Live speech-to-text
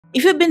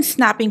If you've been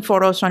snapping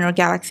photos on your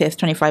Galaxy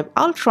S25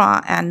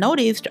 Ultra and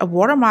noticed a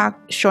watermark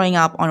showing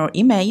up on your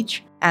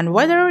image, and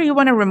whether you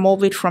want to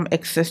remove it from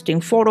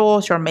existing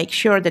photos or make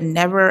sure they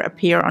never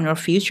appear on your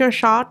future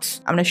shots,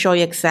 I'm going to show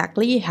you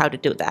exactly how to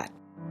do that.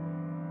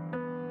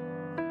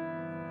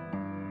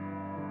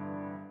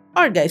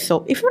 Alright guys,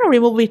 so if you want to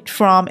remove it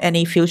from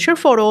any future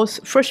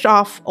photos, first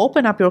off,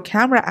 open up your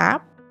camera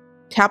app,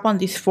 tap on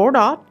this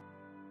 4-dot.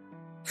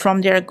 From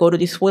there, go to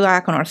this wheel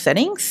icon or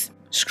settings.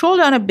 Scroll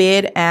down a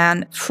bit,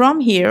 and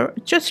from here,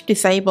 just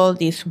disable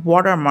this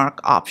watermark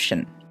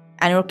option.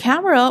 And your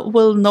camera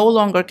will no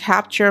longer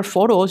capture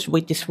photos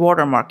with this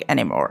watermark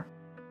anymore.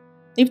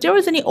 If there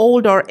is any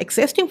old or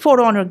existing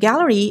photo on your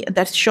gallery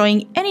that's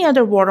showing any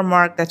other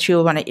watermark that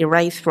you want to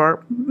erase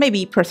for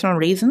maybe personal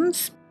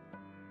reasons,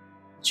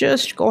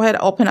 just go ahead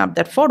and open up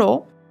that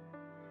photo,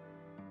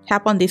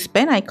 tap on this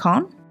pen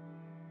icon,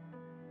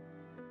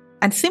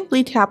 and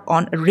simply tap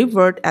on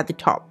Revert at the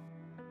top.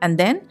 And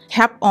then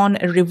tap on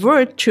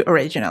Revert to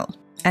Original.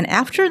 And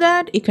after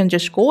that, you can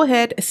just go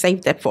ahead and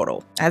save that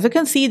photo. As you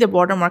can see, the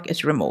watermark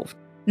is removed.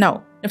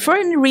 Now, for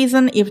any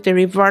reason, if the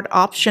Revert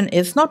option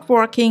is not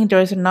working, there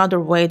is another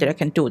way that I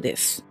can do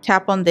this.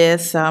 Tap on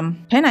this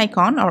pen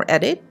icon or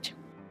Edit,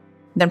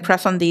 then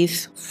press on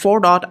this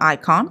 4-dot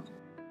icon.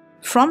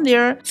 From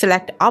there,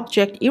 select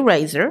Object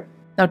Eraser.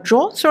 Now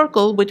draw a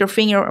circle with your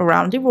finger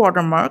around the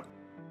watermark,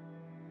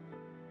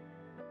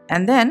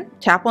 and then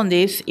tap on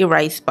this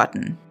Erase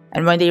button.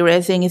 And when the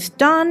erasing is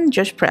done,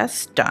 just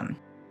press Done.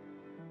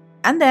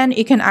 And then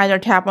you can either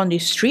tap on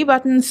these 3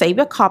 buttons, save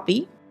a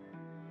copy,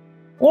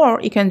 or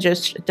you can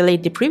just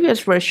delete the previous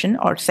version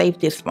or save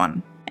this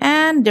one.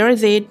 And there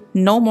is it,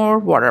 no more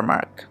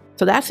watermark.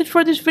 So that's it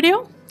for this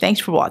video. Thanks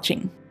for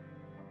watching.